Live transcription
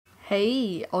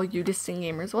Hey, all you Distant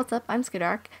Gamers, what's up? I'm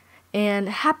SkaterakAttack, and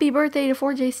happy birthday to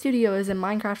 4J Studios in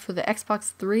Minecraft for the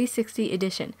Xbox 360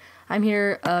 edition. I'm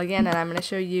here again, and I'm going to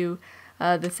show you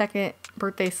the second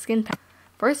birthday skin pack.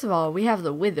 First of all, we have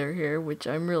the Wither here, which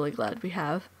I'm really glad we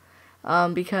have,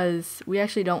 because we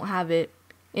actually don't have it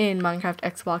in Minecraft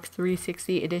Xbox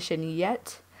 360 edition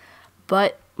yet,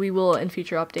 but we will in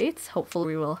future updates.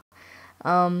 Hopefully we will.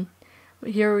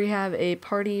 Here we have a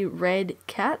party red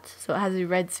cat, so it has a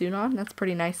red suit on. That's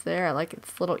pretty nice there. I like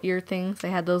its little ear things. They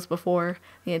had those before,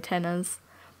 the antennas.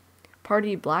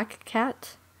 Party black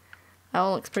cat. That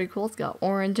one looks pretty cool. It's got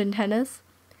orange antennas.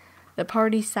 The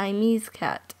party Siamese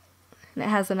cat. And it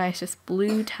has a nice just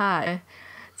blue tie.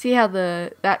 See how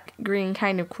that green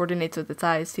kind of coordinates with its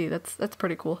eyes too. That's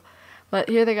pretty cool. But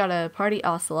here they got a party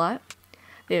ocelot.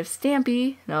 They have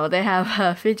Stampy. No, they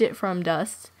have Fidget from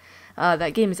Dust.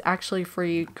 That game is actually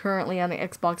free currently on the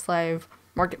Xbox Live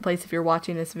Marketplace if you're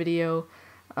watching this video,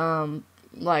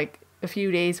 like a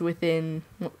few days within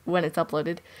when it's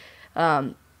uploaded.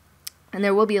 And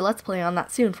there will be a Let's Play on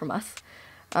that soon from us.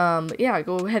 But yeah,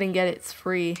 go ahead and get it. It's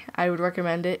free. I would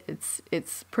recommend it.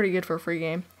 It's pretty good for a free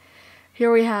game.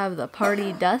 Here we have the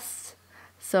Party Dust.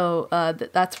 So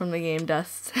that's from the game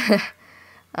Dust.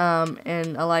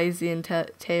 And Elysian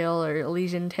Tail or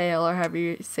Elysian Tail or however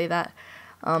you say that.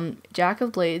 Jack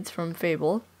of Blades from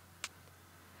Fable.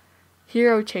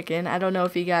 Hero Chicken. I don't know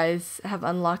if you guys have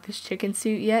unlocked this chicken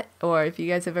suit yet, or if you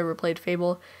guys have ever played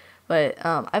Fable, but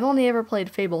I've only ever played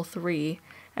Fable 3,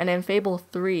 and in Fable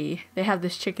 3, they have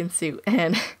this chicken suit,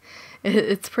 and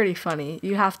it's pretty funny.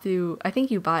 You have to, I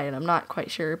think you buy it, I'm not quite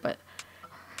sure, but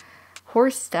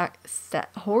Horstachio,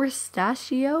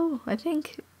 I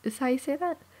think is how you say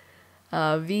that?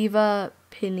 Viva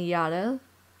Pinata.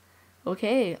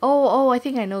 Okay. Oh, I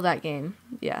think I know that game.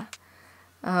 Yeah.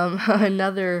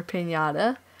 Another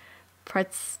pinata.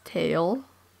 Pretz Tail.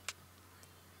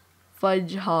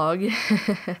 Fudge Hog.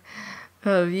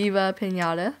 Viva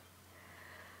Pinata.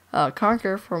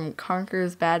 Conquer from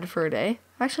Conquer's Bad Fur Day.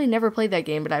 I've actually never played that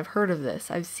game, but I've heard of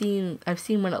this. I've seen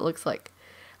what it looks like.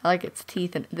 I like its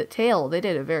teeth and the tail. They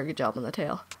did a very good job on the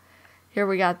tail. Here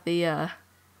we got the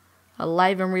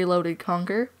Alive and Reloaded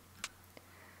Conquer.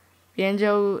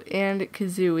 Banjo and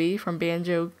Kazooie from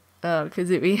Banjo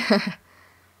Kazooie.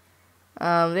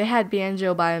 They had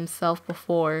Banjo by himself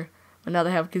before, but now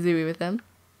they have Kazooie with him.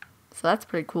 So that's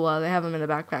pretty cool. They have him in a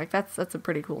backpack. That's a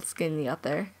pretty cool skin you got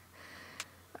there.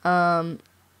 And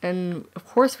of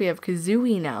course we have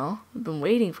Kazooie now. We've been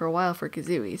waiting for a while for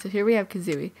Kazooie. So here we have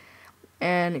Kazooie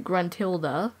and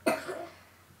Gruntilda.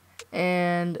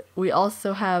 And we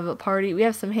also have a party. We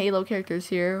have some Halo characters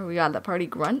here. We got the party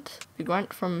Grunt, the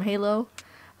Grunt from Halo.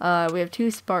 We have two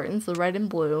Spartans, the red and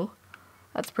blue.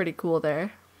 That's pretty cool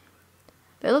there.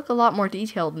 They look a lot more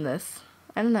detailed in this.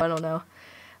 I don't know.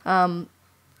 And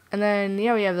then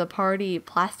yeah, we have the party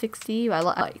Plastic Steve. I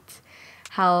liked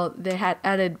how they had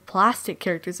added plastic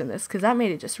characters in this because that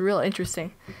made it just real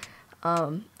interesting.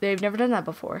 They've never done that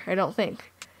before, I don't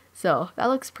think. So, that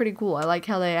looks pretty cool. I like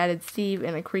how they added Steve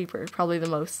and a Creeper, probably the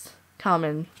most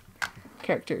common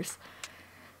characters.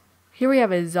 Here we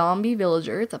have a zombie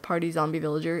villager. It's a party zombie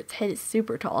villager. Its head is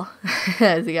super tall,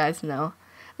 as you guys know.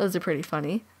 Those are pretty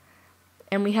funny.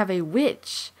 And we have a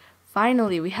witch.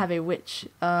 Finally, we have a witch.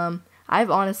 I've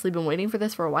honestly been waiting for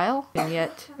this for a while, and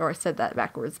yet, or I said that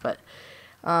backwards, but,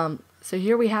 so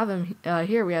here we have him.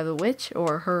 Here we have the witch,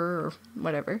 or her, or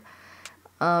whatever.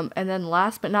 And then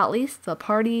last but not least, the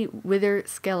party Wither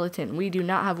skeleton. We do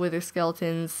not have Wither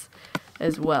skeletons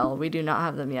as well. We do not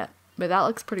have them yet. But that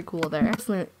looks pretty cool there.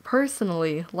 I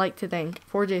personally like to thank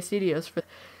 4J Studios for,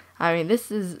 I mean,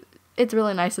 it's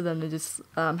really nice of them to just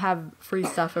have free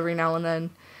stuff every now and then.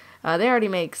 They already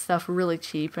make stuff really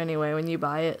cheap anyway when you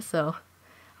buy it, so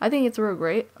I think it's real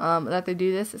great that they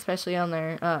do this, especially on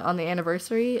their on the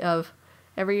anniversary of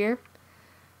every year.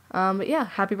 But yeah,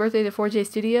 happy birthday to 4J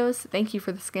Studios. Thank you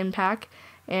for the skin pack.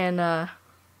 And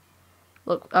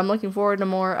look, I'm looking forward to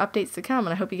more updates to come,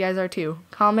 and I hope you guys are too.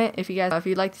 Comment if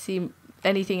you'd like to see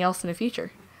anything else in the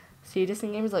future. See you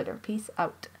Distant Gamers later. Peace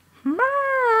out. Bye.